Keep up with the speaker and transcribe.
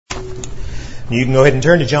You can go ahead and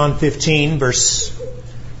turn to John 15, verse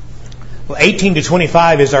 18 to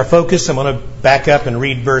 25 is our focus. I'm going to back up and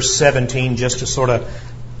read verse 17 just to sort of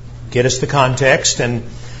get us the context. And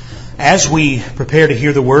as we prepare to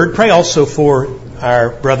hear the Word, pray also for our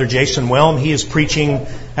brother Jason Whelm. He is preaching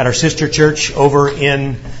at our sister church over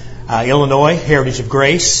in Illinois, Heritage of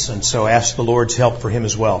Grace, and so ask the Lord's help for him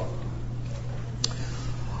as well.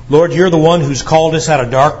 Lord, You're the one who's called us out of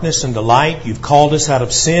darkness into light. You've called us out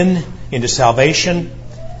of sin into salvation.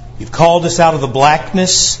 You've called us out of the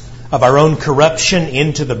blackness of our own corruption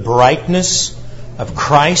into the brightness of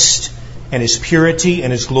Christ and His purity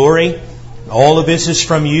and His glory. All of this is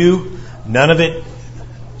from You. None of it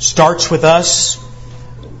starts with us,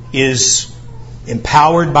 is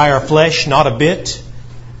empowered by our flesh, not a bit,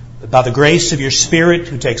 but by the grace of Your Spirit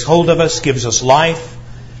who takes hold of us, gives us life,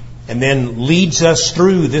 and then leads us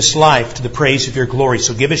through this life to the praise of Your glory.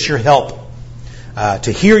 So give us Your help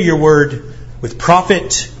to hear Your Word with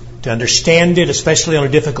profit, to understand it, especially on a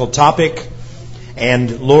difficult topic,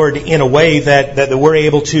 and Lord, in a way that we're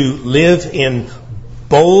able to live in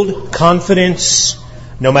bold confidence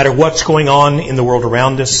no matter what's going on in the world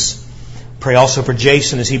around us. Pray also for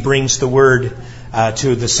Jason as he brings the Word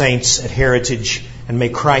to the saints at Heritage, and may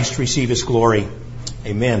Christ receive His glory.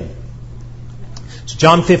 Amen. So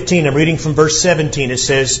John 15, I'm reading from verse 17. It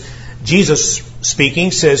says, Jesus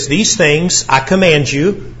speaking says, "These things I command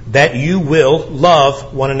you, that you will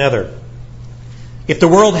love one another. If the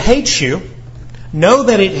world hates you, know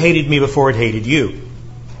that it hated me before it hated you.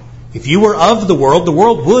 If you were of the world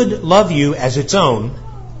would love you as its own.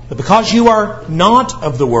 But because you are not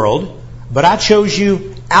of the world, but I chose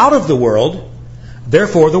you out of the world,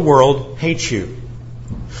 therefore the world hates you.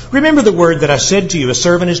 Remember the word that I said to you, a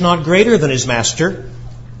servant is not greater than his master.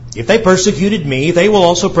 If they persecuted me, they will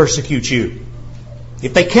also persecute you.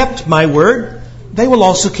 If they kept my word, they will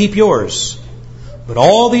also keep yours. But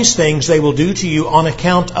all these things they will do to you on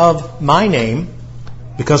account of my name,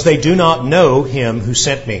 because they do not know Him who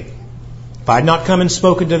sent me. If I had not come and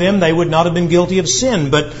spoken to them, they would not have been guilty of sin,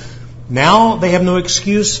 but now they have no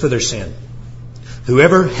excuse for their sin.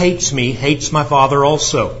 Whoever hates me hates my Father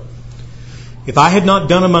also. If I had not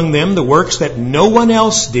done among them the works that no one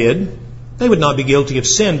else did, they would not be guilty of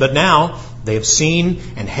sin. But now they have seen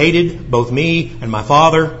and hated both me and my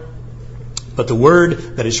Father. But the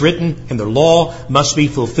word that is written in their law must be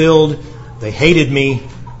fulfilled. They hated me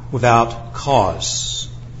without cause."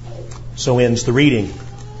 So ends the reading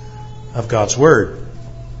of God's Word.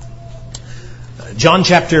 John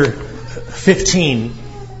chapter 15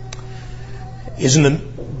 is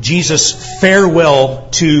Jesus' farewell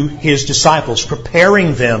to His disciples,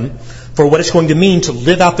 preparing them for what it's going to mean to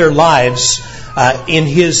live out their lives in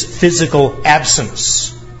His physical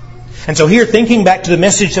absence. And so here, thinking back to the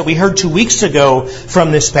message that we heard 2 weeks ago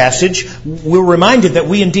from this passage, we're reminded that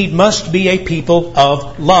we indeed must be a people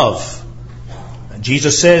of love.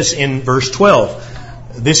 Jesus says in verse 12,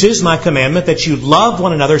 "This is my commandment, that you love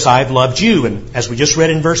one another as I have loved you." And as we just read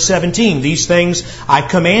in verse 17, "These things I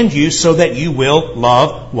command you so that you will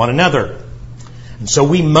love one another." And so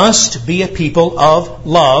we must be a people of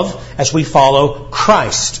love as we follow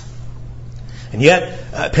Christ. And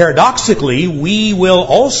yet, paradoxically, we will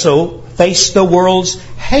also face the world's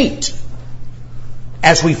hate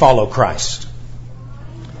as we follow Christ.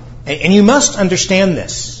 And you must understand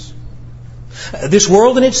this. This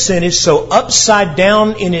world in its sin is so upside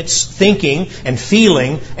down in its thinking and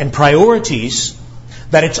feeling and priorities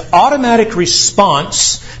that its automatic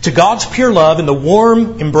response to God's pure love and the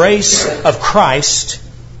warm embrace of Christ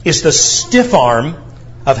is the stiff arm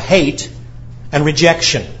of hate and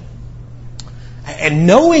rejection. And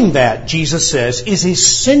knowing that, Jesus says, is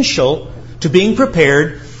essential to being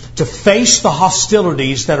prepared to face the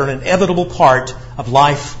hostilities that are an inevitable part of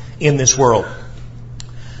life in this world.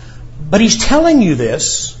 But He's telling you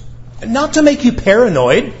this not to make you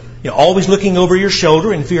paranoid, always looking over your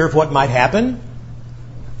shoulder in fear of what might happen,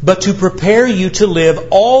 but to prepare you to live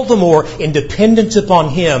all the more in dependence upon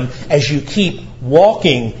Him as you keep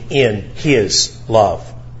walking in His love.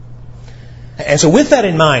 And so with that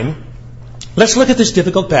in mind, let's look at this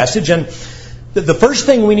difficult passage. And the first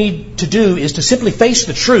thing we need to do is to simply face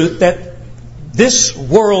the truth that this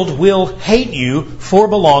world will hate you for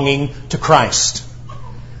belonging to Christ.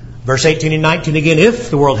 Verse 18 and 19 again,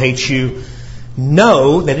 "If the world hates you,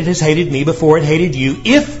 know that it has hated me before it hated you.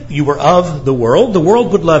 If you were of the world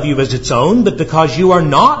would love you as its own. But because you are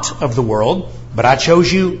not of the world, but I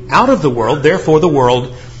chose you out of the world, therefore the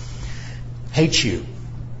world hates you."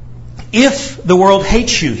 If the world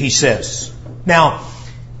hates you, He says. Now,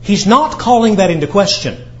 He's not calling that into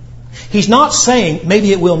question. He's not saying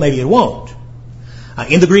maybe it will, maybe it won't.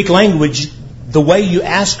 In the Greek language, the way you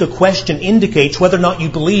ask a question indicates whether or not you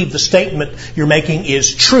believe the statement you're making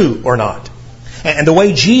is true or not. And the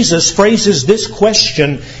way Jesus phrases this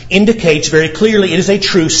question indicates very clearly it is a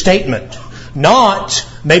true statement. Not,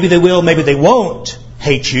 maybe they will, maybe they won't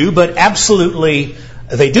hate you, but absolutely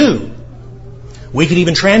they do. We could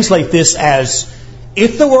even translate this as,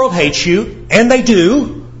 if the world hates you, and they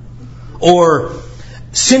do, or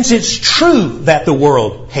since it's true that the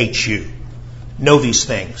world hates you, know these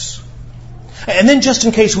things. And then just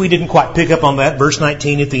in case we didn't quite pick up on that, verse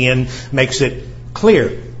 19 at the end makes it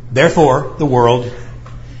clear. Therefore, the world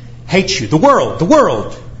hates you. The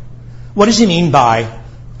world. What does he mean by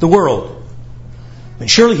the world? And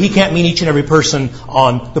surely he can't mean each and every person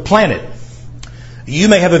on the planet. You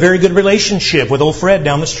may have a very good relationship with old Fred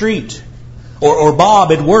down the street, or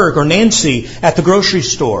Bob at work, or Nancy at the grocery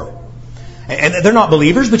store. And they're not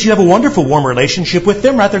believers, but you have a wonderful, warm relationship with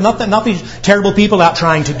them, right? They're not these terrible people out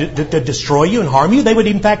trying to destroy you and harm you. They would,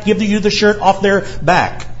 in fact, give you the shirt off their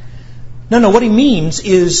back. No, what he means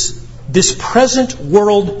is this present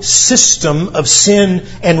world system of sin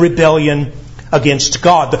and rebellion against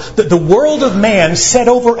God. The world of man set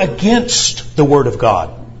over against the Word of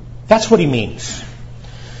God. That's what he means.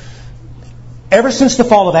 Ever since the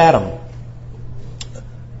fall of Adam,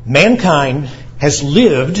 mankind has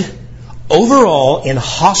lived overall in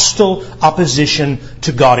hostile opposition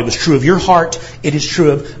to God. It was true of your heart. It is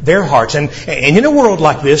true of their hearts. And in a world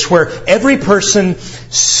like this, where every person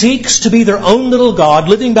seeks to be their own little God,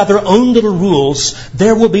 living by their own little rules,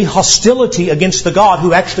 there will be hostility against the God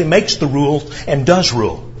who actually makes the rules and does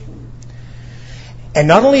rule. And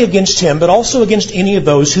not only against Him, but also against any of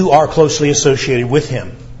those who are closely associated with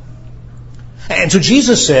Him. And so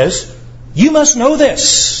Jesus says, you must know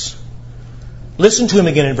this. Listen to Him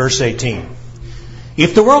again in verse 18.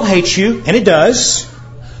 If the world hates you, and it does,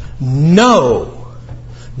 know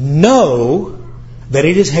that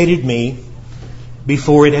it has hated me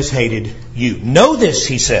before it has hated you. Know this,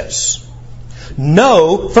 He says.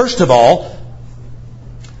 Know, first of all,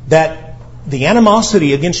 that the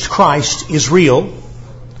animosity against Christ is real,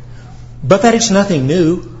 but that it's nothing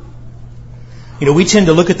new. You know, we tend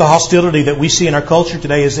to look at the hostility that we see in our culture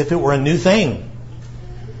today as if it were a new thing.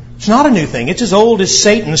 It's not a new thing. It's as old as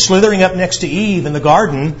Satan slithering up next to Eve in the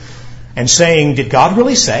garden and saying, did God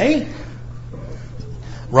really say?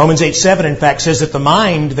 Romans 8:7 in fact says that the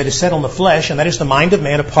mind that is set on the flesh, and that is the mind of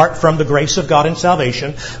man apart from the grace of God and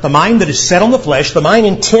salvation, the mind that is set on the flesh, the mind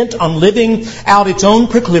intent on living out its own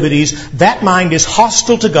proclivities, that mind is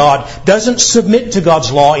hostile to God, doesn't submit to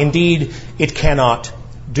God's law. Indeed, it cannot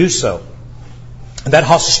do so. That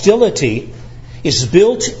hostility is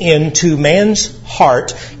built into man's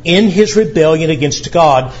heart in his rebellion against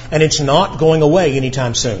God, and it's not going away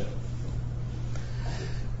anytime soon.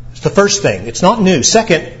 It's the first thing. It's not new.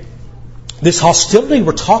 Second, this hostility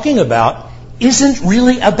we're talking about isn't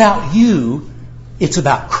really about you. It's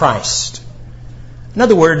about Christ. In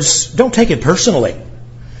other words, don't take it personally.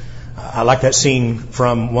 I like that scene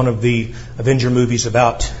from one of the Avenger movies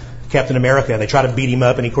about Captain America. They try to beat him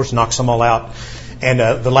up, and he, of course, knocks them all out. And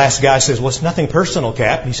the last guy says, well, it's nothing personal,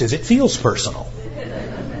 Cap. He says, it feels personal.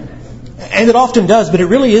 And it often does, but it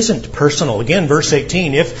really isn't personal. Again, verse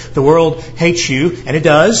 18, if the world hates you, and it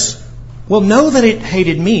does, well, know that it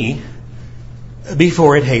hated me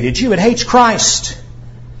before it hated you. It hates Christ.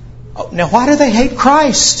 Now, why do they hate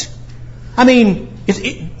Christ? I mean,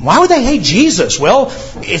 why would they hate Jesus? Well,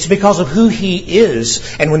 it's because of who He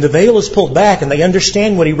is. And when the veil is pulled back and they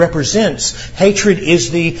understand what He represents, hatred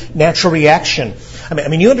is the natural reaction. I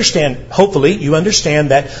mean, you understand, hopefully, you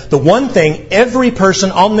understand that the one thing every person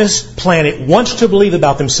on this planet wants to believe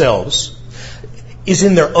about themselves is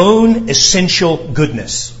in their own essential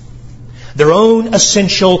goodness, their own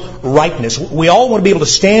essential rightness. We all want to be able to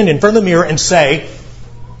stand in front of the mirror and say,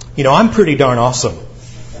 you know, I'm pretty darn awesome.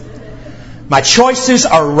 My choices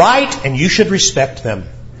are right, and you should respect them.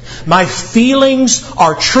 My feelings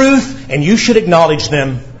are truth, and you should acknowledge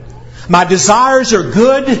them. My desires are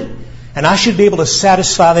good, and I should be able to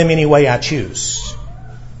satisfy them any way I choose.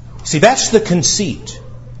 See, that's the conceit.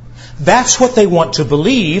 That's what they want to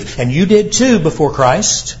believe, and you did too before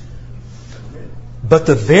Christ. But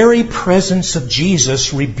the very presence of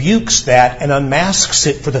Jesus rebukes that and unmasks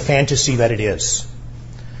it for the fantasy that it is.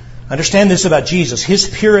 Understand this about Jesus. His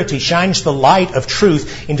purity shines the light of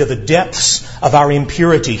truth into the depths of our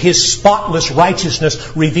impurity. His spotless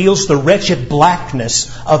righteousness reveals the wretched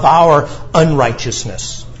blackness of our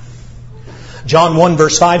unrighteousness. John 1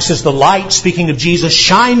 verse 5 says, the light, speaking of Jesus,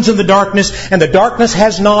 shines in the darkness, and the darkness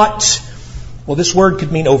has not Well, this word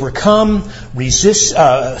could mean overcome,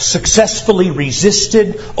 successfully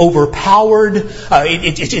resisted, overpowered.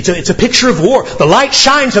 It's a picture of war. The light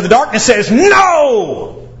shines and the darkness says,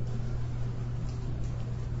 no!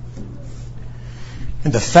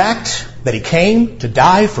 And the fact that He came to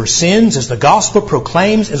die for sins, as the gospel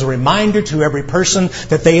proclaims, is a reminder to every person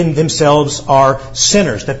that they in themselves are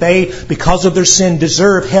sinners, that they, because of their sin,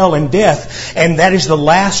 deserve hell and death, and that is the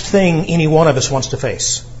last thing any one of us wants to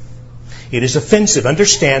face. It is offensive.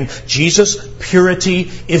 Understand, Jesus' purity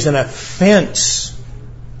is an offense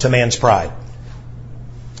to man's pride.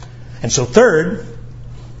 And so third,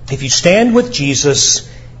 if you stand with Jesus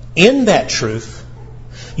in that truth,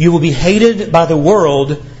 you will be hated by the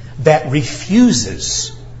world that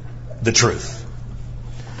refuses the truth.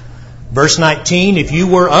 Verse 19, if you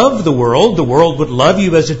were of the world would love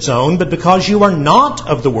you as its own, but because you are not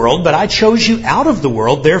of the world, but I chose you out of the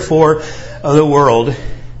world, therefore the world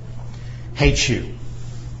hates you.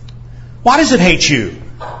 Why does it hate you?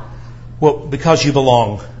 Well, because you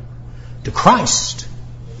belong to Christ.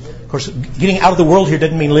 Of course, getting out of the world here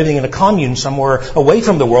doesn't mean living in a commune somewhere away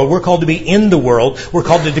from the world. We're called to be in the world. We're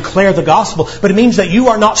called to declare the gospel. But it means that you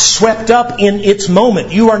are not swept up in its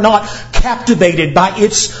moment. You are not captivated by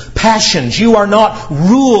its passions. You are not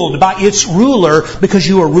ruled by its ruler, because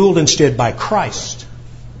you are ruled instead by Christ.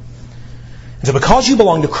 And so because you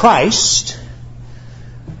belong to Christ,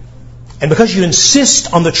 and because you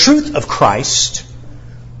insist on the truth of Christ,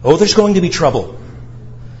 there's going to be trouble.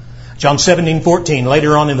 John 17:14,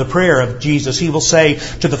 later on in the prayer of Jesus, He will say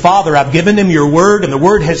to the Father, I've given them your word, and the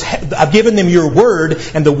world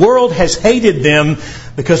has hated them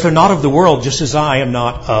because they're not of the world, just as I am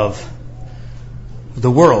not of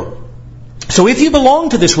the world. So if you belong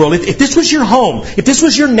to this world, if this was your home, if this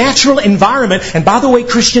was your natural environment, and by the way,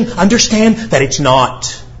 Christian, understand that it's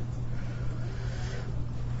not.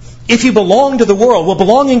 If you belong to the world, well,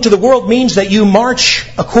 belonging to the world means that you march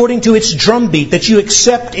according to its drumbeat, that you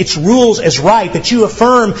accept its rules as right, that you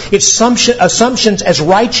affirm its assumptions as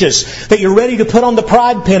righteous, that you're ready to put on the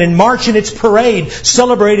pride pin and march in its parade,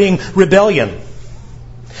 celebrating rebellion.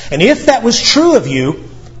 And if that was true of you,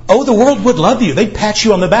 the world would love you. They'd pat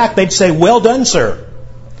you on the back. They'd say, well done, sir.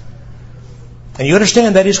 And you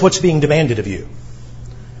understand that is what's being demanded of you.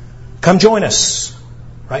 Come join us,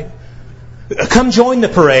 right? Come join the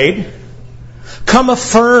parade. Come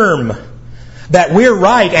affirm that we're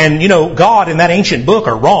right and, God in that ancient book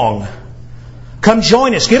are wrong. Come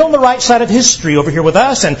join us. Get on the right side of history over here with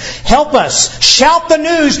us and help us shout the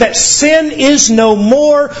news that sin is no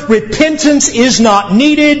more, repentance is not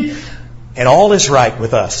needed, and all is right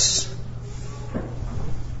with us.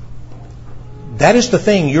 That is the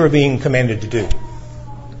thing you're being commanded to do.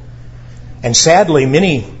 And sadly,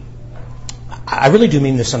 I really do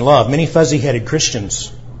mean this in love, many fuzzy-headed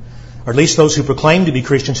Christians, or at least those who proclaim to be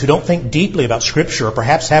Christians who don't think deeply about Scripture, or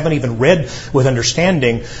perhaps haven't even read with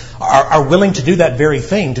understanding, are willing to do that very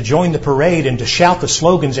thing, to join the parade and to shout the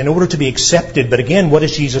slogans in order to be accepted. But again, what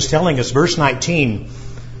is Jesus telling us? Verse 19,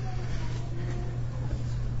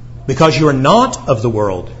 because you are not of the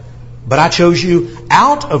world, but I chose you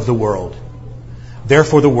out of the world,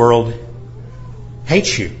 therefore the world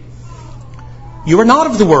hates you. You are not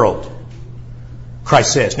of the world,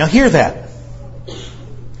 Christ says. Now hear that.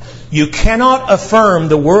 You cannot affirm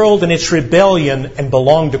the world and its rebellion and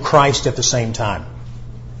belong to Christ at the same time.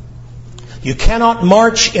 You cannot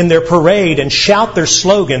march in their parade and shout their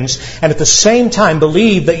slogans and at the same time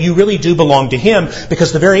believe that you really do belong to Him,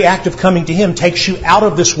 because the very act of coming to Him takes you out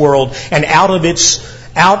of this world and out of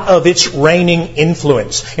its reigning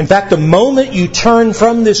influence. In fact, the moment you turn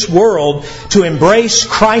from this world to embrace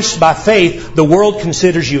Christ by faith, the world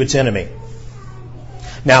considers you its enemy.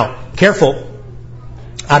 Now, careful.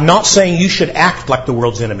 I'm not saying you should act like the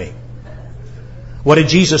world's enemy. What did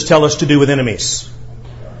Jesus tell us to do with enemies?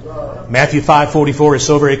 Matthew 5:44 is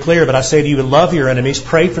so very clear, but I say to you, love your enemies,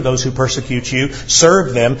 pray for those who persecute you,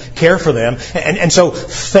 serve them, care for them. And so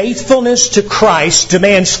faithfulness to Christ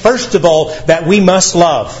demands, first of all, that we must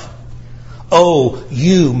love.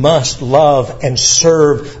 You must love and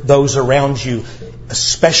serve those around you,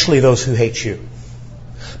 especially those who hate you.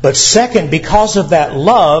 But second, because of that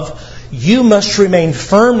love, you must remain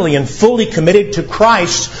firmly and fully committed to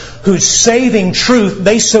Christ, whose saving truth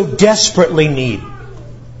they so desperately need.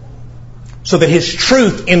 So that His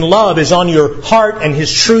truth in love is on your heart and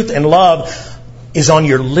His truth in love is on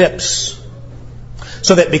your lips.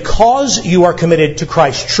 So that because you are committed to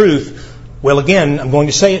Christ's truth, well, again, I'm going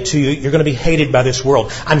to say it to you, you're going to be hated by this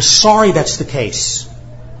world. I'm sorry that's the case,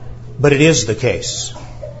 but it is the case.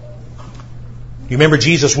 You remember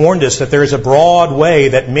Jesus warned us that there is a broad way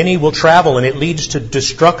that many will travel and it leads to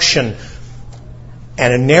destruction.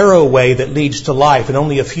 and a narrow way that leads to life, and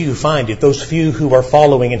only a few find it, those few who are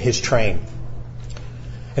following in His train.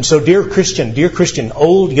 And so, dear Christian,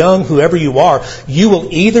 old, young, whoever you are, you will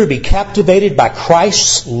either be captivated by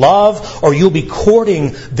Christ's love or you'll be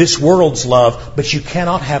courting this world's love, but you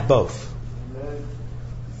cannot have both.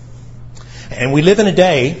 And we live in a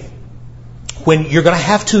day when you're going to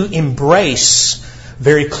have to embrace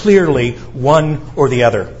very clearly one or the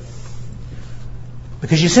other.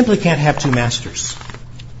 Because you simply can't have two masters.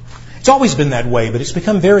 It's always been that way, but it's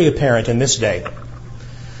become very apparent in this day.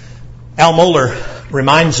 Al Mohler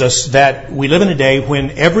reminds us that we live in a day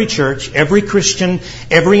when every church, every Christian,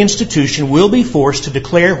 every institution will be forced to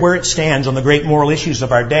declare where it stands on the great moral issues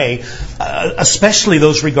of our day, especially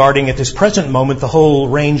those regarding, at this present moment, the whole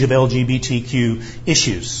range of LGBTQ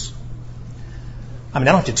issues. I mean,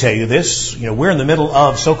 I don't have to tell you this. We're in the middle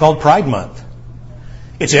of so-called Pride Month.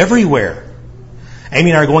 It's everywhere.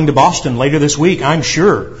 Amy and I are going to Boston later this week. I'm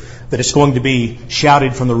sure that it's going to be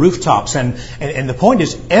shouted from the rooftops. And the point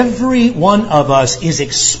is, every one of us is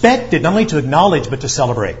expected not only to acknowledge, but to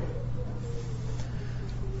celebrate.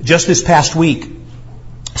 Just this past week,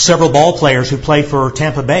 several ball players who play for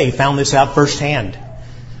Tampa Bay found this out firsthand.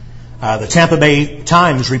 The Tampa Bay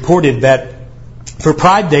Times reported that for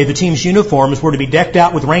Pride Day, the team's uniforms were to be decked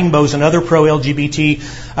out with rainbows and other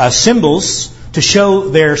pro-LGBT symbols to show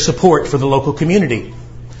their support for the local community.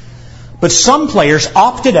 But some players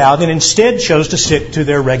opted out and instead chose to stick to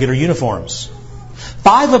their regular uniforms.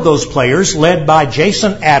 5 of those players, led by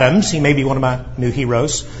Jason Adams, he may be one of my new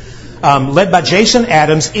heroes, led by Jason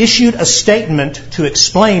Adams, issued a statement to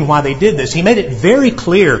explain why they did this. He made it very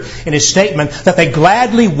clear in his statement that they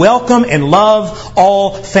gladly welcome and love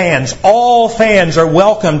all fans. All fans are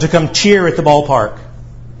welcome to come cheer at the ballpark.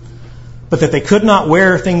 But that they could not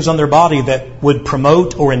wear things on their body that would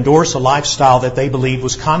promote or endorse a lifestyle that they believed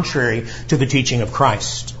was contrary to the teaching of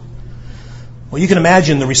Christ. Well, you can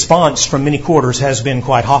imagine the response from many quarters has been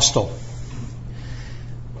quite hostile.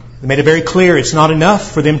 They made it very clear it's not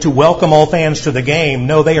enough for them to welcome all fans to the game.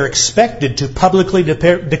 No, they are expected to publicly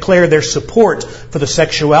declare their support for the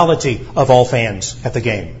sexuality of all fans at the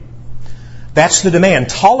game. That's the demand.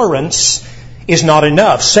 Tolerance is not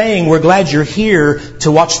enough. Saying we're glad you're here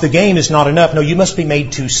to watch the game is not enough. No, you must be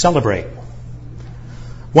made to celebrate.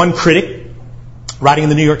 One critic, writing in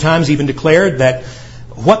the New York Times, even declared that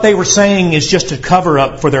what they were saying is just a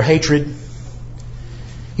cover-up for their hatred.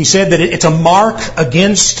 He said that it's a mark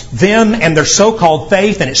against them and their so-called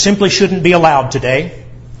faith, and it simply shouldn't be allowed today.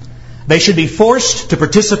 They should be forced to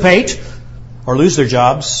participate or lose their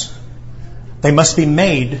jobs. They must be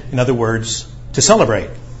made, in other words, to celebrate.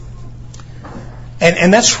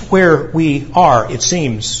 And that's where we are, it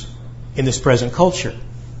seems, in this present culture.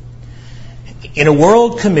 In a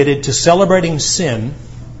world committed to celebrating sin,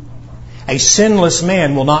 a sinless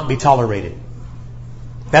man will not be tolerated.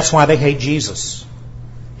 That's why they hate Jesus.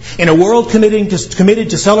 In a world committed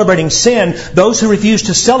to celebrating sin, those who refuse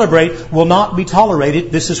to celebrate will not be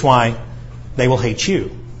tolerated. This is why they will hate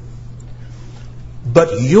you.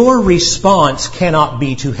 But your response cannot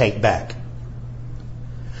be to hate back.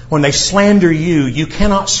 When they slander you, you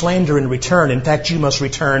cannot slander in return. In fact, you must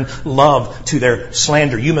return love to their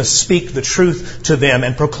slander. You must speak the truth to them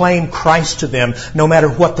and proclaim Christ to them, no matter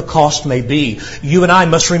what the cost may be. You and I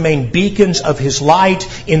must remain beacons of His light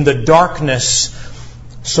in the darkness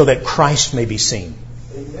so that Christ may be seen.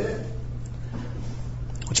 Amen.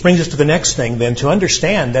 Which brings us to the next thing then, to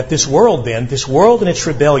understand that this world and its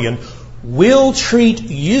rebellion will treat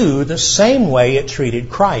you the same way it treated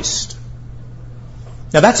Christ.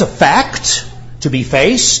 Now that's a fact to be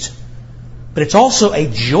faced, but it's also a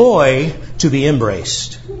joy to be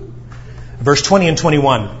embraced. Verse 20 and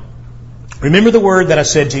 21. Remember the word that I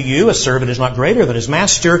said to you, a servant is not greater than his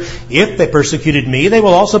master. If they persecuted me, they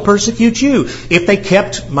will also persecute you. If they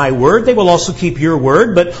kept my word, they will also keep your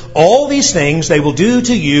word. But all these things they will do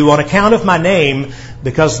to you on account of my name,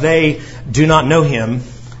 because they do not know Him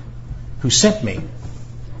who sent me.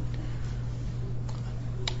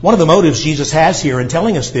 One of the motives Jesus has here in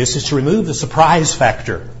telling us this is to remove the surprise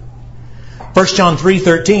factor. 1 John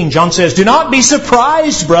 3:13, John says, "Do not be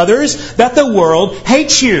surprised, brothers, that the world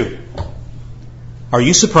hates you." Are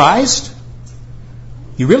you surprised?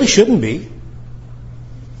 You really shouldn't be.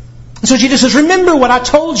 And so Jesus says, remember what I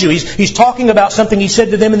told you. He's talking about something He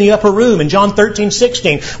said to them in the upper room in John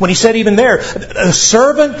 13:16, when He said even there, a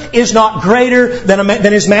servant is not greater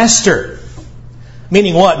than his master.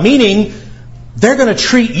 Meaning what? Meaning they're going to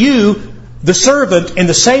treat you, the servant, in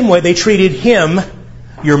the same way they treated Him,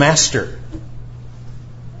 your master.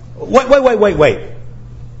 Wait.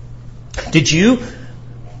 Did you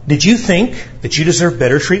think that you deserve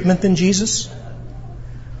better treatment than Jesus?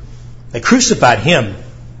 They crucified Him.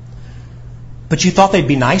 But you thought they'd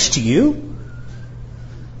be nice to you?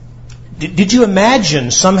 Did you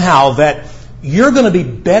imagine somehow that you're going to be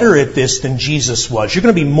better at this than Jesus was? You're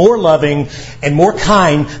going to be more loving and more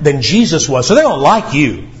kind than Jesus was, so they don't like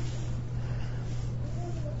you.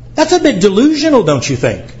 That's a bit delusional, don't you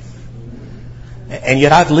think? And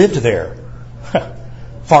yet I've lived there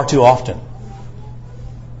far too often.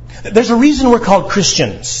 There's a reason we're called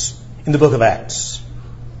Christians in the book of Acts.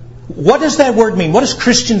 What does that word mean? What does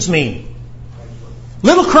Christians mean?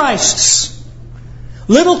 Little Christs.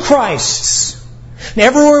 Little Christs. And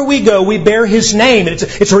everywhere we go, we bear His name.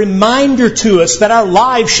 It's a reminder to us that our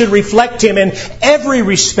lives should reflect Him in every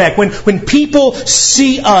respect. When people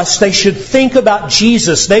see us, they should think about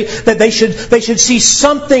Jesus. They should see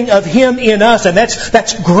something of Him in us. And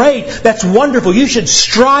that's great. That's wonderful. You should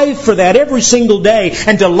strive for that every single day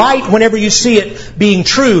and delight whenever you see it being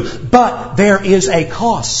true. But there is a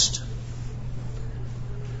cost.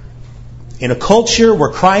 In a culture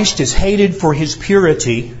where Christ is hated for His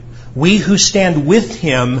purity, we who stand with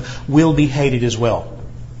Him will be hated as well.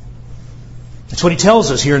 That's what He tells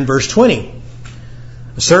us here in verse 20.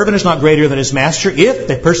 The servant is not greater than his master. If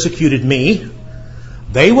they persecuted me,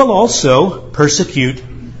 they will also persecute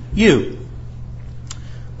you.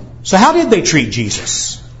 So how did they treat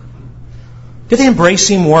Jesus? Did they embrace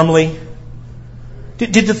Him warmly?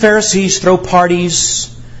 Did the Pharisees throw parties?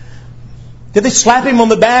 Did they slap Him on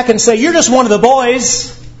the back and say, "You're just one of the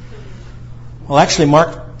boys"? Well, actually,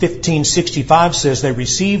 Mark 15:65 says they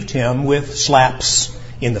received Him with slaps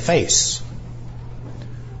in the face.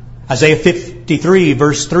 Isaiah 53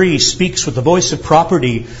 verse 3 speaks with the voice of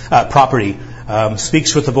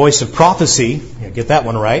speaks with the voice of prophecy. Get that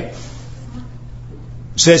one right.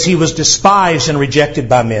 Says He was despised and rejected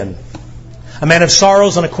by men, a man of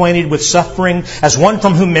sorrows and acquainted with suffering, as one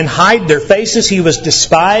from whom men hide their faces. He was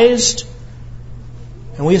despised,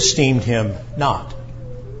 and we esteemed Him not.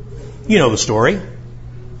 You know the story.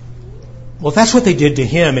 Well, if that's what they did to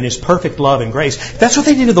Him in His perfect love and grace, if that's what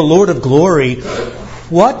they did to the Lord of glory,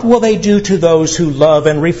 what will they do to those who love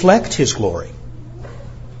and reflect His glory?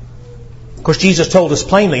 Of course, Jesus told us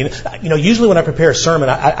plainly. Usually when I prepare a sermon,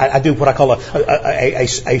 I do what I call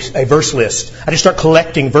a verse list. I just start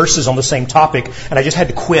collecting verses on the same topic, and I just had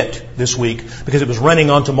to quit this week because it was running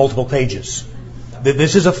onto multiple pages.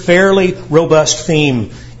 This is a fairly robust theme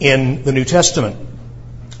in the New Testament.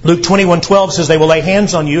 Luke 21:12 says, "They will lay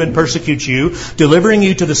hands on you and persecute you, delivering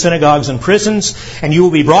you to the synagogues and prisons, and you will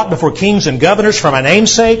be brought before kings and governors for my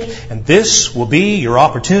name's sake, and this will be your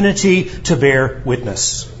opportunity to bear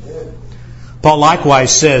witness." Paul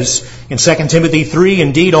likewise says in 2 Timothy 3,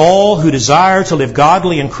 "Indeed, all who desire to live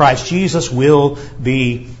godly in Christ Jesus will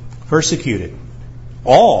be persecuted."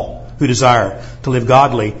 All who desire to live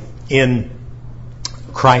godly in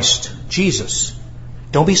Christ Jesus.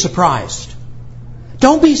 Don't be surprised.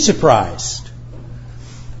 Don't be surprised.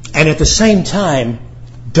 And at the same time,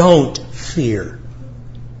 don't fear.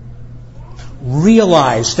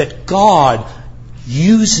 Realize that God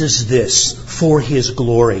uses this for His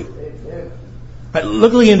glory. Right,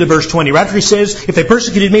 look into verse 20. Right after He says, "If they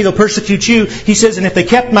persecuted me, they'll persecute you," He says, "And if they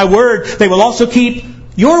kept my word, they will also keep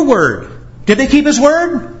your word." Did they keep His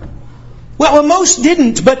word? Well, most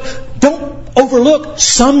didn't, but don't overlook,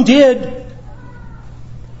 some did.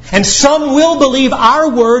 And some will believe our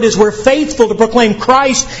word as we're faithful to proclaim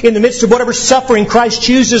Christ in the midst of whatever suffering Christ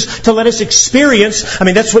chooses to let us experience.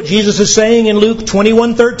 That's what Jesus is saying in Luke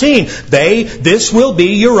 21:13. This will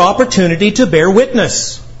be your opportunity to bear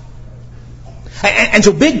witness. And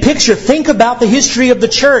so big picture, think about the history of the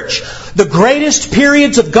church. The greatest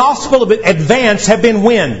periods of gospel advance have been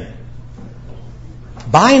when?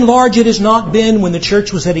 By and large, it has not been when the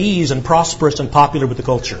church was at ease and prosperous and popular with the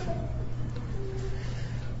culture.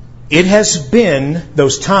 It has been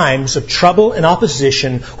those times of trouble and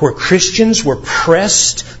opposition where Christians were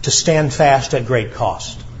pressed to stand fast at great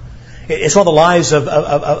cost. It's one of the lies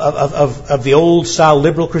of the old-style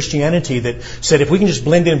liberal Christianity that said if we can just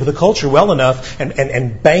blend in with the culture well enough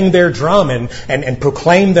and bang their drum and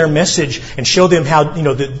proclaim their message and show them how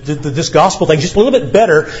this gospel thing just a little bit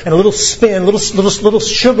better and a little spin, little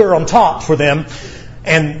sugar on top for them,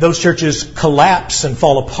 and those churches collapse and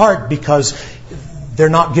fall apart because they're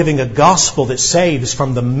not giving a gospel that saves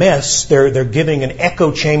from the mess. They're giving an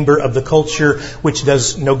echo chamber of the culture which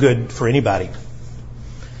does no good for anybody.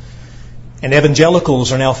 And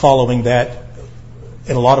evangelicals are now following that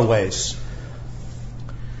in a lot of ways.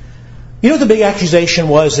 You know what the big accusation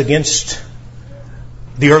was against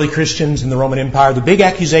the early Christians in the Roman Empire? The big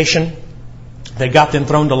accusation that got them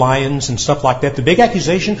thrown to lions and stuff like that. The big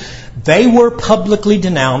accusation, they were publicly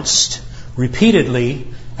denounced repeatedly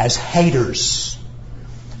as haters.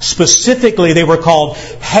 Specifically, they were called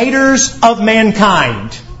haters of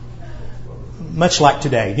mankind. Much like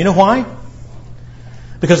today. You know why?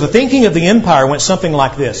 Because the thinking of the empire went something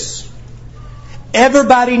like this.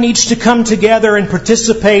 Everybody needs to come together and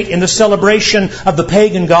participate in the celebration of the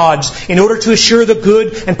pagan gods in order to assure the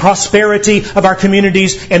good and prosperity of our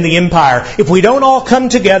communities and the empire. If we don't all come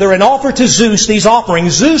together and offer to Zeus these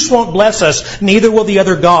offerings, Zeus won't bless us, neither will the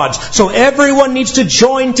other gods. So everyone needs to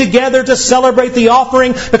join together to celebrate the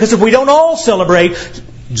offering, because if we don't all celebrate,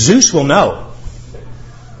 Zeus will know.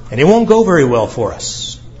 And it won't go very well for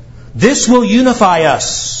us. This will unify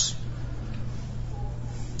us.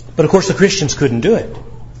 But of course the Christians couldn't do it.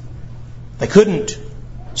 They couldn't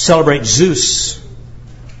celebrate Zeus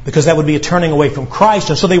because that would be a turning away from Christ.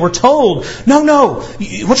 And so they were told, no,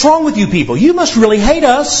 what's wrong with you people? You must really hate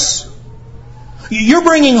us. You're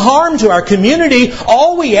bringing harm to our community.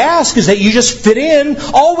 All we ask is that you just fit in.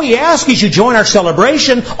 All we ask is you join our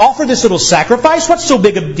celebration, offer this little sacrifice. What's so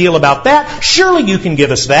big a deal about that? Surely you can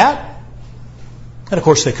give us that. And of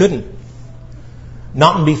course they couldn't.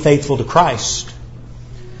 Not and be faithful to Christ.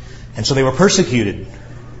 And so they were persecuted,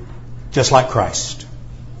 just like Christ.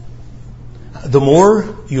 The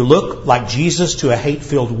more you look like Jesus to a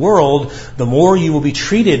hate-filled world, the more you will be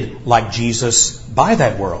treated like Jesus by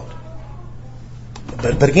that world.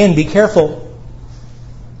 But again, be careful.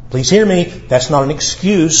 Please hear me. That's not an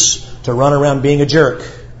excuse to run around being a jerk.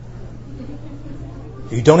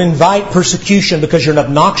 You don't invite persecution because you're an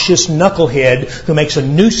obnoxious knucklehead who makes a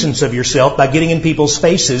nuisance of yourself by getting in people's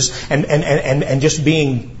faces and just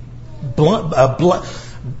being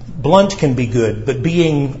blunt can be good, but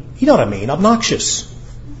being, you know what I mean, obnoxious.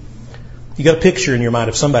 You got a picture in your mind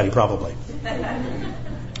of somebody probably.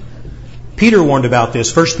 Peter warned about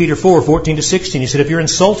this. 1 Peter 4:14-16. He said, if you're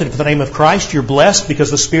insulted for the name of Christ, you're blessed because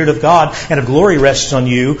the Spirit of God and of glory rests on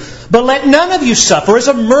you. But let none of you suffer as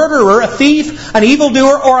a murderer, a thief, an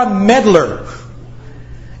evildoer, or a meddler.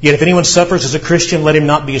 Yet if anyone suffers as a Christian, let him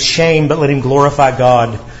not be ashamed, but let him glorify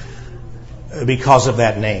God because of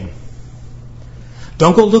that name.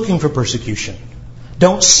 Don't go looking for persecution.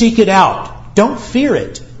 Don't seek it out. Don't fear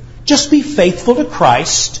it. Just be faithful to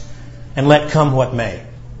Christ and let come what may.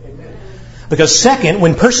 Because second,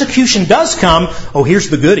 when persecution does come, here's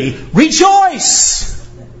the goodie, rejoice!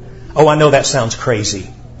 I know that sounds crazy.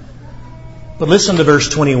 But listen to verse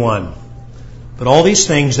 21. But all these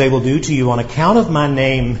things they will do to you on account of my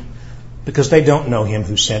name, because they don't know him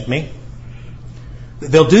who sent me.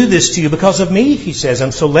 They'll do this to you because of me, he says,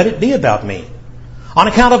 and so let it be about me. On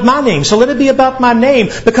account of my name, so let it be about my name,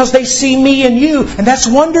 because they see me in you, and that's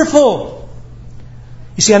wonderful.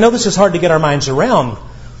 You see, I know this is hard to get our minds around,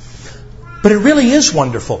 but it really is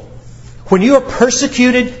wonderful. When you are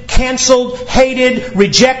persecuted, canceled, hated,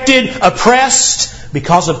 rejected, oppressed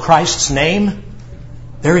because of Christ's name,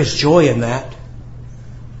 there is joy in that.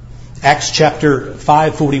 Acts chapter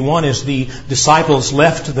 5:41, as the disciples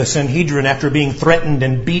left the Sanhedrin after being threatened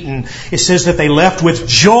and beaten, it says that they left with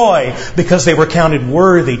joy because they were counted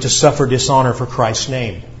worthy to suffer dishonor for Christ's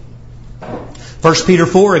name. 1 Peter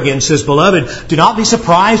 4 again says, Beloved, do not be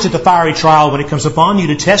surprised at the fiery trial when it comes upon you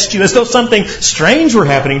to test you as though something strange were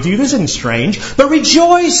happening to you. This isn't strange, but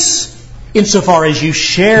rejoice insofar as you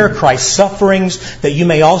share Christ's sufferings, that you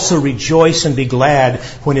may also rejoice and be glad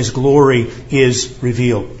when His glory is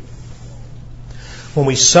revealed. When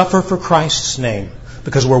we suffer for Christ's name,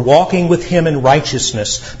 because we're walking with Him in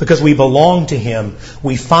righteousness, because we belong to Him,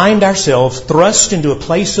 we find ourselves thrust into a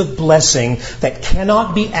place of blessing that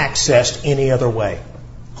cannot be accessed any other way.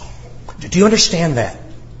 Do you understand that?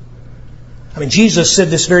 I mean, Jesus said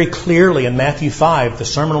this very clearly in Matthew 5, the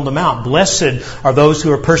Sermon on the Mount. Blessed are those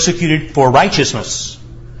who are persecuted for righteousness,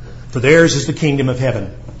 for theirs is the kingdom of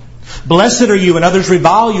heaven. Blessed are you when others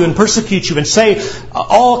revile you and persecute you and say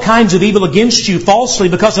all kinds of evil against you falsely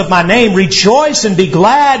because of my name. Rejoice and be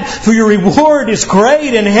glad, for your reward is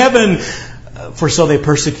great in heaven. For so they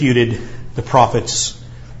persecuted the prophets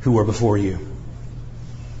who were before you.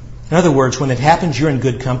 In other words, when it happens, you're in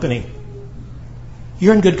good company.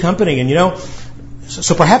 You're in good company. And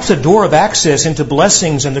so perhaps a door of access into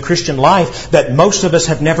blessings in the Christian life that most of us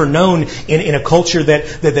have never known in a culture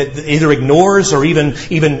that either ignores or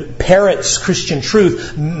even parrots Christian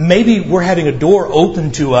truth. Maybe we're having a door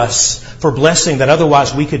open to us for blessing that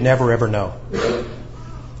otherwise we could never ever know.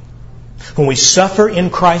 When we suffer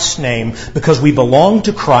in Christ's name because we belong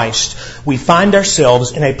to Christ, we find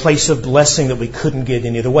ourselves in a place of blessing that we couldn't get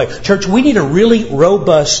any other way. Church, we need a really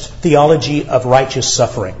robust theology of righteous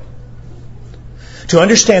suffering. To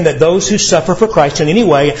understand that those who suffer for Christ in any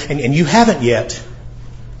way, and you haven't yet,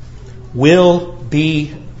 will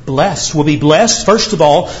be blessed. We'll be blessed, first of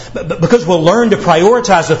all, because we'll learn to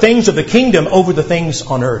prioritize the things of the kingdom over the things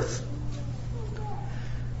on earth.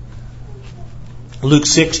 Luke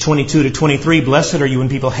 6:22-23, blessed are you when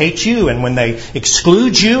people hate you and when they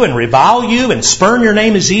exclude you and revile you and spurn your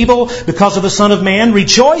name as evil because of the Son of Man.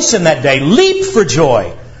 Rejoice in that day. Leap for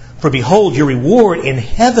joy. For behold, your reward in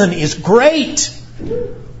heaven is great.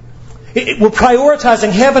 We're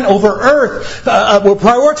prioritizing heaven over earth. We're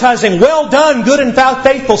prioritizing well done, good and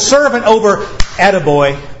faithful servant over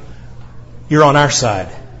attaboy. You're on our side.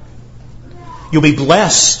 You'll be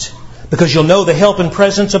blessed because you'll know the help and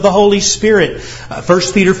presence of the Holy Spirit.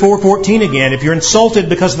 1 Peter 4:14 again. If you're insulted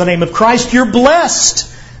because of the name of Christ, you're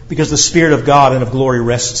blessed because the Spirit of God and of glory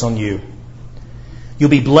rests on you. You'll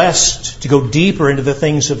be blessed to go deeper into the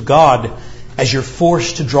things of God as you're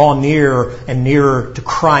forced to draw nearer and nearer to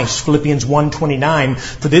Christ. Philippians 1:29,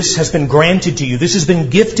 for this has been granted to you, this has been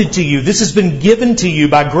gifted to you, this has been given to you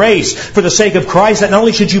by grace for the sake of Christ, that not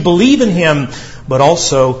only should you believe in Him, but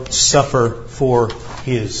also suffer for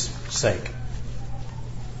His sake.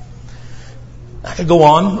 I could go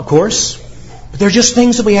on, of course, but there are just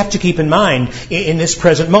things that we have to keep in mind in this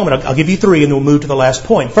present moment. I'll give you three and then we'll move to the last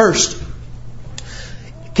point. First,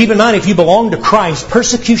 keep in mind, if you belong to Christ,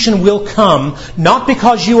 persecution will come, not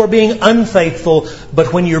because you are being unfaithful,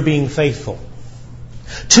 but when you're being faithful.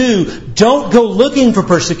 Two, don't go looking for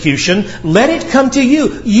persecution. Let it come to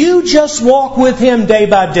you. You just walk with Him day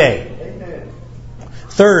by day.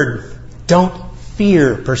 Third, don't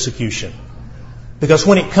fear persecution. Because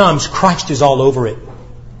when it comes, Christ is all over it.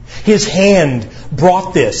 His hand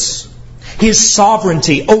brought this. His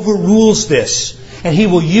sovereignty overrules this. And He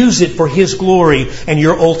will use it for His glory and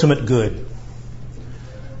your ultimate good.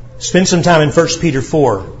 Spend some time in 1 Peter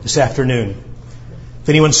 4 this afternoon. If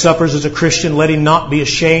anyone suffers as a Christian, let him not be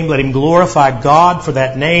ashamed. Let him glorify God for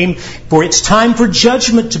that name. For it's time for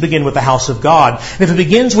judgment to begin with the house of God. And if it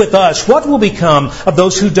begins with us, what will become of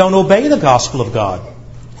those who don't obey the gospel of God?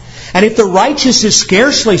 And if the righteous is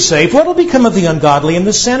scarcely saved, what will become of the ungodly and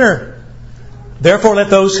the sinner? Therefore, let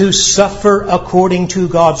those who suffer according to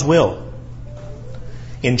God's will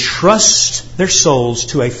entrust their souls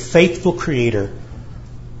to a faithful Creator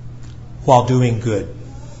while doing good.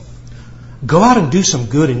 Go out and do some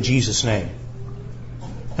good in Jesus' name.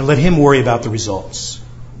 And let Him worry about the results.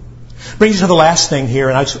 Brings us to the last thing here,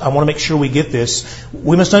 and I want to make sure we get this.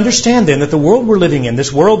 We must understand then that the world we're living in,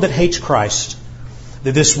 this world that hates Christ,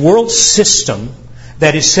 that this world system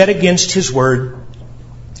that is set against His Word,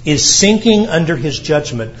 is sinking under His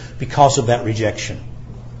judgment because of that rejection.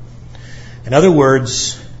 In other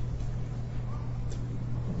words,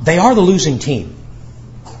 they are the losing team.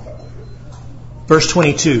 Verse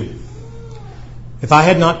 22. If I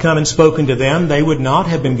had not come and spoken to them, they would not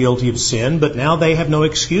have been guilty of sin, but now they have no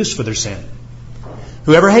excuse for their sin.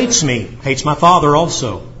 Whoever hates me hates my Father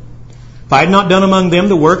also. If I had not done among them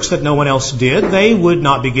the works that no one else did, they would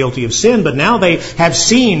not be guilty of sin, but now they have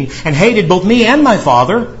seen and hated both me and my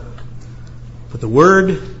Father. But the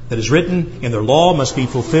word that is written in their law must be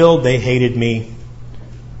fulfilled. They hated me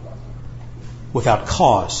without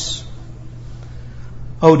cause.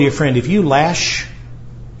 Oh, dear friend, if you lash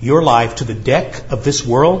your life to the deck of this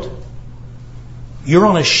world, you're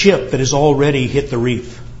on a ship that has already hit the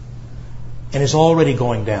reef and is already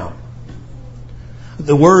going down.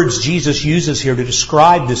 The words Jesus uses here to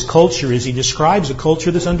describe this culture is He describes a culture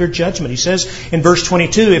that's under judgment. He says in verse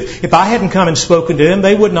 22, if I hadn't come and spoken to them,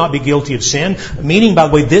 they would not be guilty of sin. Meaning, by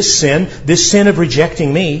the way, this sin of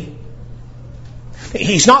rejecting me.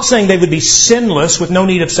 He's not saying they would be sinless with no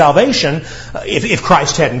need of salvation if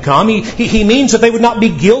Christ hadn't come. He means that they would not be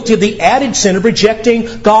guilty of the added sin of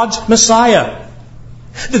rejecting God's Messiah.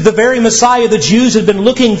 The very Messiah the Jews had been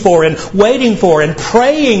looking for and waiting for and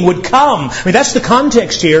praying would come. I mean, that's the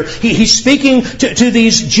context here. He's speaking to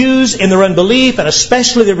these Jews in their unbelief, and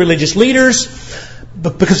especially the religious leaders,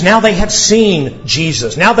 because now they have seen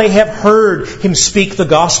Jesus. Now they have heard Him speak the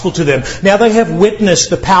gospel to them. Now they have witnessed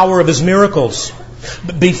the power of His miracles.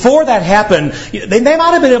 But before that happened, they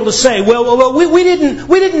might have been able to say, well, we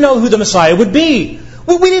didn't know who the Messiah would be.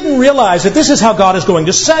 We didn't realize that this is how God is going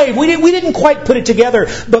to save. We didn't quite put it together.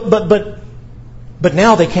 But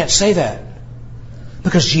now they can't say that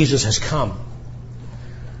because Jesus has come.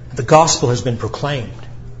 The gospel has been proclaimed.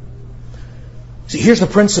 See, here's the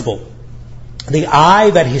principle. The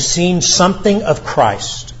eye that has seen something of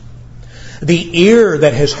Christ, the ear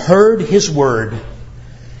that has heard His word,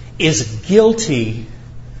 is guilty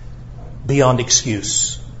beyond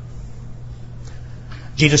excuse.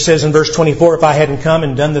 Jesus says in verse 24, if I hadn't come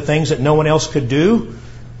and done the things that no one else could do,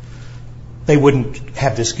 they wouldn't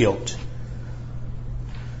have this guilt.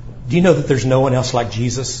 Do you know that there's no one else like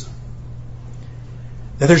Jesus?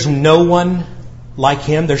 That there's no one like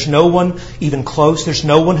Him. There's no one even close. There's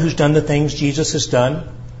no one who's done the things Jesus has done.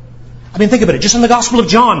 I mean, think about it. Just in the Gospel of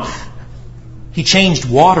John, He changed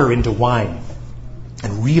water into wine.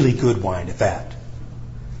 And really good wine at that.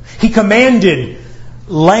 He commanded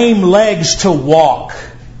lame legs to walk.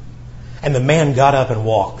 And the man got up and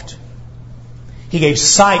walked. He gave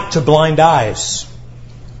sight to blind eyes.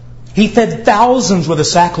 He fed thousands with a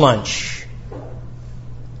sack lunch.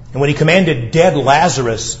 And when He commanded dead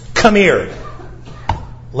Lazarus, come here,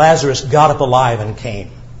 Lazarus got up alive and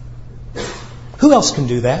came. Who else can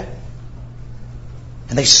do that?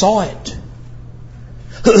 And they saw it.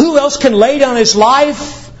 Who else can lay down his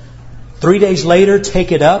life, 3 days later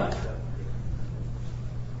take it up?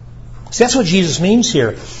 See, that's what Jesus means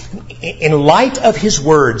here. In light of His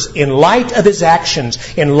words, in light of His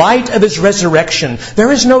actions, in light of His resurrection,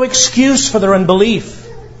 there is no excuse for their unbelief.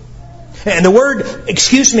 And the word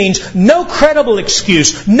excuse means no credible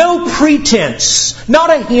excuse, no pretense, not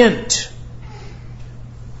a hint.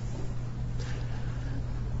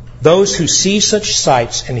 Those who see such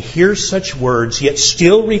sights and hear such words, yet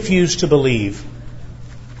still refuse to believe,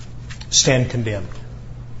 stand condemned.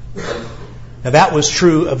 Now that was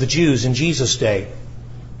true of the Jews in Jesus' day.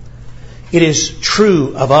 It is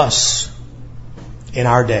true of us in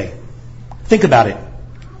our day. Think about it.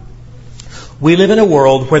 We live in a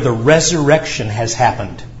world where the resurrection has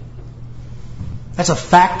happened. That's a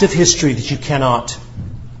fact of history that you cannot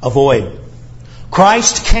avoid.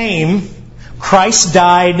 Christ came, Christ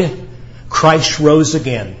died, Christ rose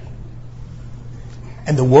again.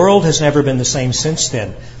 And the world has never been the same since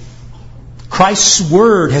then. Christ's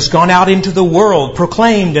word has gone out into the world,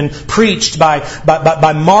 proclaimed and preached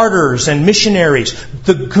by martyrs and missionaries.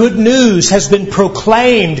 The good news has been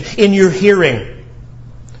proclaimed in your hearing.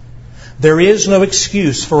 There is no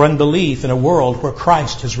excuse for unbelief in a world where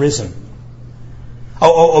Christ has risen.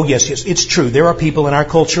 Yes, it's true. There are people in our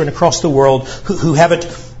culture and across the world who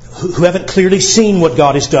haven't clearly seen what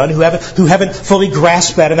God has done, who haven't fully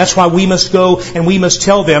grasped that, and that's why we must go and we must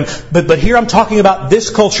tell them. But here I'm talking about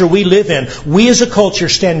this culture we live in. We as a culture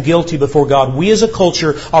stand guilty before God. We as a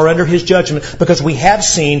culture are under His judgment because we have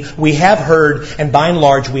seen, we have heard, and by and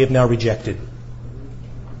large we have now rejected.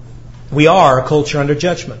 We are a culture under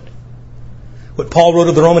judgment. What Paul wrote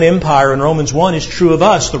of the Roman Empire in Romans 1 is true of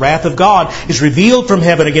us. The wrath of God is revealed from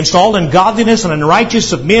heaven against all ungodliness and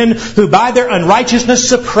unrighteousness of men who by their unrighteousness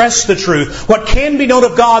suppress the truth. What can be known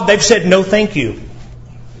of God, they've said no thank you.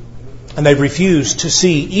 And they've refused to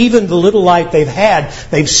see. Even the little light they've had,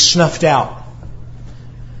 they've snuffed out.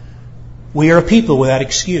 We are a people without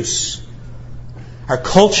excuse. Our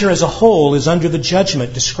culture as a whole is under the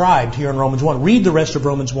judgment described here in Romans 1. Read the rest of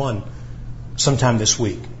Romans 1 sometime this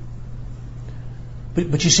week.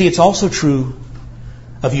 But you see, it's also true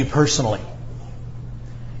of you personally.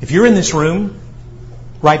 If you're in this room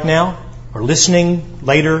right now, or listening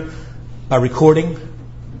later by recording,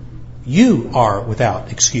 you are without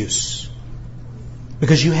excuse.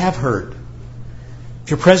 Because you have heard.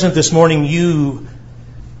 If you're present this morning,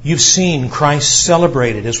 you've seen Christ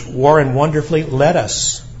celebrated as Warren wonderfully led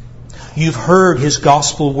us. You've heard His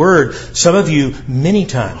gospel word, some of you many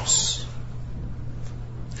times.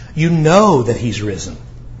 You know that He's risen.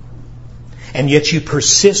 And yet you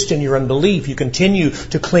persist in your unbelief. You continue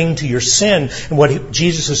to cling to your sin. And what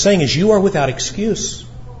Jesus is saying is you are without excuse.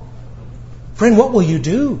 Friend, what will you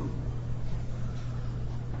do?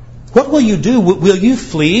 What will you do? Will you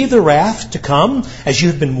flee the wrath to come as you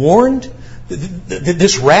have been warned?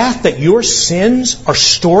 This wrath that your sins are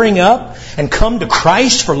storing up and come to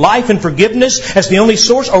Christ for life and forgiveness as the only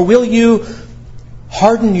source? Or will you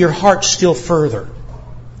harden your heart still further?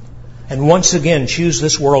 And once again, choose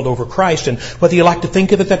this world over Christ. And whether you like to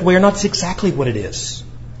think of it that way or not, it's exactly what it is.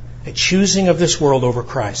 A choosing of this world over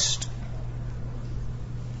Christ.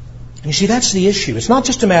 And you see, that's the issue. It's not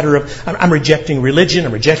just a matter of, I'm rejecting religion,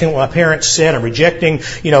 I'm rejecting what my parents said, I'm rejecting,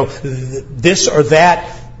 this or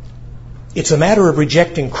that. It's a matter of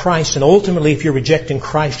rejecting Christ. And ultimately, if you're rejecting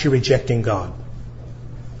Christ, you're rejecting God.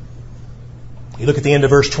 You look at the end of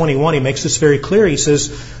verse 21, he makes this very clear. He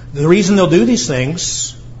says, the reason they'll do these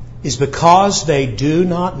things is because they do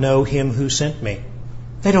not know Him who sent me.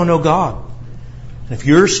 They don't know God. And if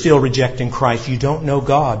you're still rejecting Christ, you don't know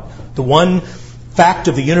God. The one fact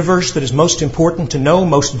of the universe that is most important to know,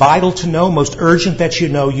 most vital to know, most urgent that you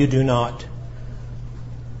know, you do not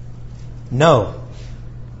know.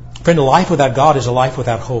 Friend, a life without God is a life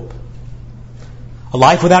without hope. A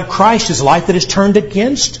life without Christ is a life that is turned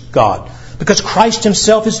against God. Because Christ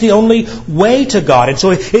Himself is the only way to God. And so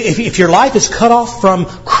if your life is cut off from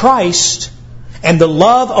Christ and the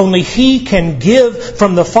love only He can give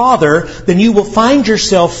from the Father, then you will find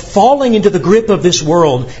yourself falling into the grip of this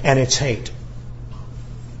world and its hate.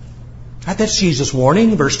 That's Jesus'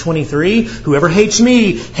 warning, verse 23. Whoever hates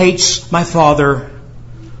me hates my Father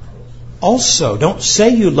also. Don't say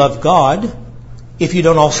you love God if you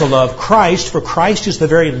don't also love Christ, for Christ is the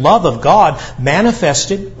very love of God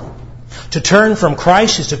manifested. To turn from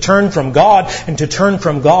Christ is to turn from God, and to turn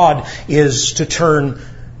from God is to turn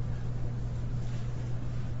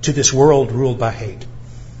to this world ruled by hate.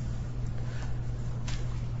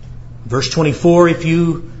 Verse 24,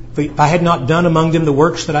 if I had not done among them the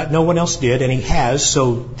works that no one else did, and He has,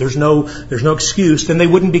 so there's no excuse, then they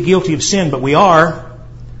wouldn't be guilty of sin, but we are.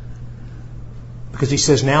 Because He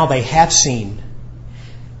says, now they have seen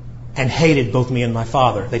and hated both me and my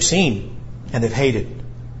Father. They've seen and they've hated.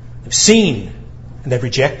 They've seen and they've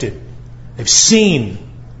rejected. They've seen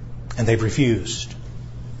and they've refused.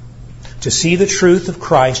 To see the truth of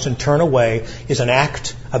Christ and turn away is an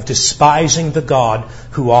act of despising the God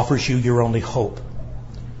who offers you your only hope.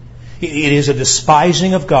 It is a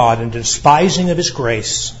despising of God and a despising of His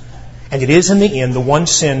grace. And it is in the end the one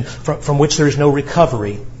sin from which there is no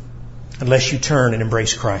recovery unless you turn and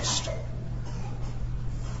embrace Christ.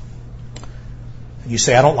 And you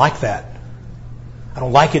say, I don't like that. I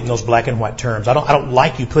don't like it in those black and white terms. I don't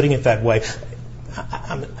like you putting it that way.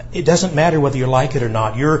 It doesn't matter whether you like it or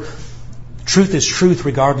not. Truth is truth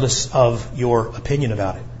regardless of your opinion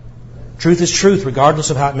about it. Truth is truth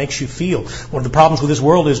regardless of how it makes you feel. One of the problems with this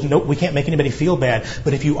world is we can't make anybody feel bad.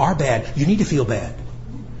 But if you are bad, you need to feel bad.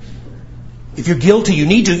 If you're guilty, you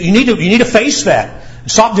need to face that.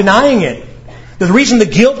 Stop denying it. The reason the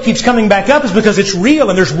guilt keeps coming back up is because it's real,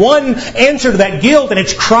 and there's one answer to that guilt, and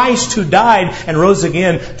it's Christ who died and rose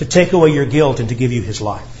again to take away your guilt and to give you His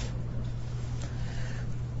life.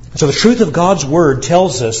 So the truth of God's Word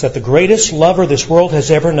tells us that the greatest lover this world has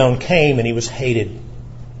ever known came and He was hated.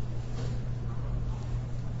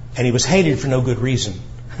 And He was hated for no good reason.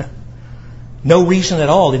 No reason at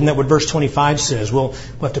all. Isn't that what verse 25 says? We'll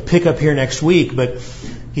have to pick up here next week, but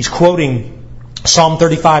he's quoting Psalm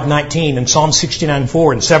 35:19 and Psalm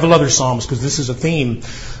 69:4 and several other psalms because this is a theme.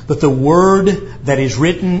 But the word that is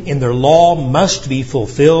written in their law must be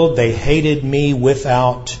fulfilled. They hated me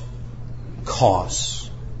without cause.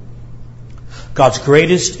 God's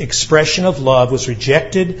greatest expression of love was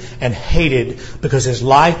rejected and hated because His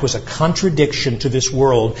life was a contradiction to this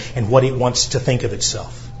world and what it wants to think of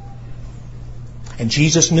itself. And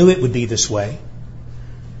Jesus knew it would be this way,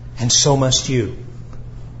 and so must you.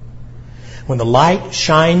 When the light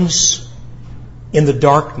shines in the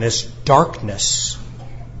darkness, darkness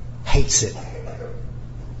hates it.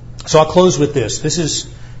 So I'll close with this. This is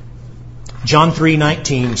John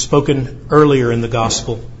 3:19, spoken earlier in the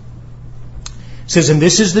Gospel. It says, and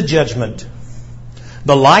this is the judgment.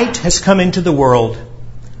 The light has come into the world,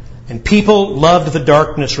 and people loved the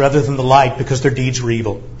darkness rather than the light because their deeds were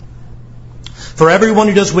evil. For everyone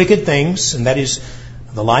who does wicked things, and that is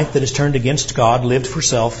the life that is turned against God, lived for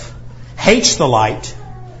self, hates the light,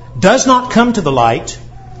 does not come to the light,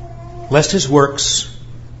 lest his works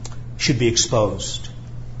should be exposed.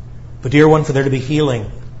 But dear one, for there to be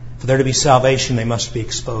healing, for there to be salvation, they must be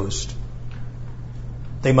exposed.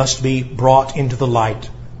 They must be brought into the light.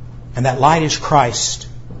 And that light is Christ.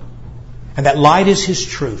 And that light is His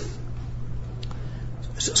truth.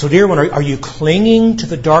 So dear one, are you clinging to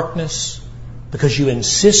the darkness because you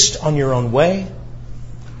insist on your own way?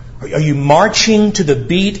 Are you marching to the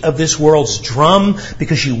beat of this world's drum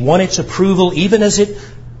because you want its approval even as it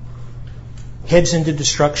heads into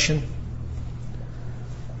destruction?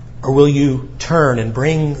 Or will you turn and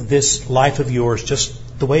bring this life of yours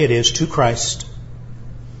just the way it is to Christ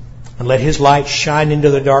and let His light shine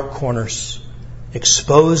into the dark corners,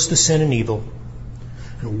 expose the sin and evil,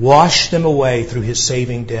 and wash them away through His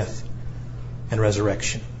saving death and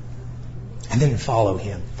resurrection? And then follow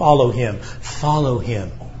Him, follow Him, follow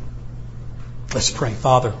Him. Let's pray.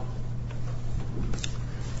 Father,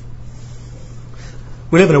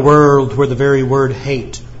 we live in a world where the very word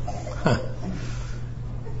hate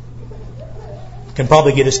can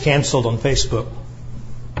probably get us canceled on Facebook.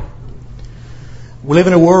 We live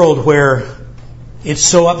in a world where it's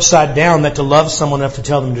so upside down that to love someone enough to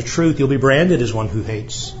tell them the truth, you'll be branded as one who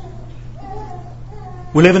hates.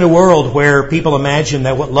 We live in a world where people imagine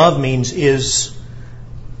that what love means is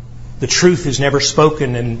the truth is never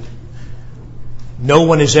spoken and no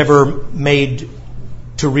one is ever made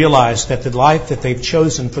to realize that the life that they've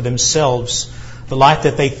chosen for themselves, the life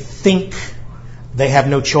that they think they have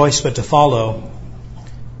no choice but to follow,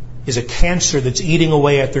 is a cancer that's eating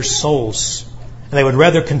away at their souls. And they would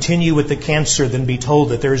rather continue with the cancer than be told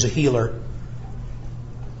that there is a healer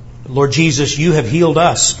Lord Jesus, you have healed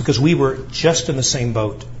us because we were just in the same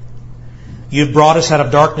boat. You've brought us out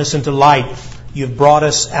of darkness into light. You've brought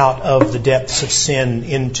us out of the depths of sin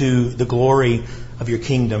into the glory of your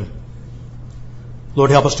kingdom.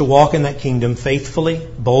 Lord, help us to walk in that kingdom faithfully,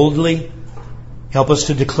 boldly. Help us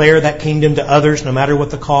to declare that kingdom to others no matter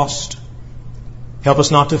what the cost. Help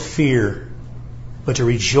us not to fear, but to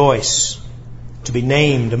rejoice, to be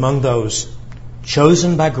named among those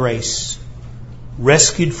chosen by grace,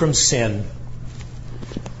 rescued from sin,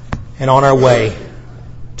 and on our way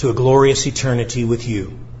to a glorious eternity with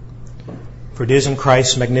you. For it is in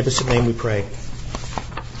Christ's magnificent name we pray.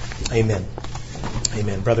 Amen.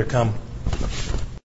 Amen. Brother, come.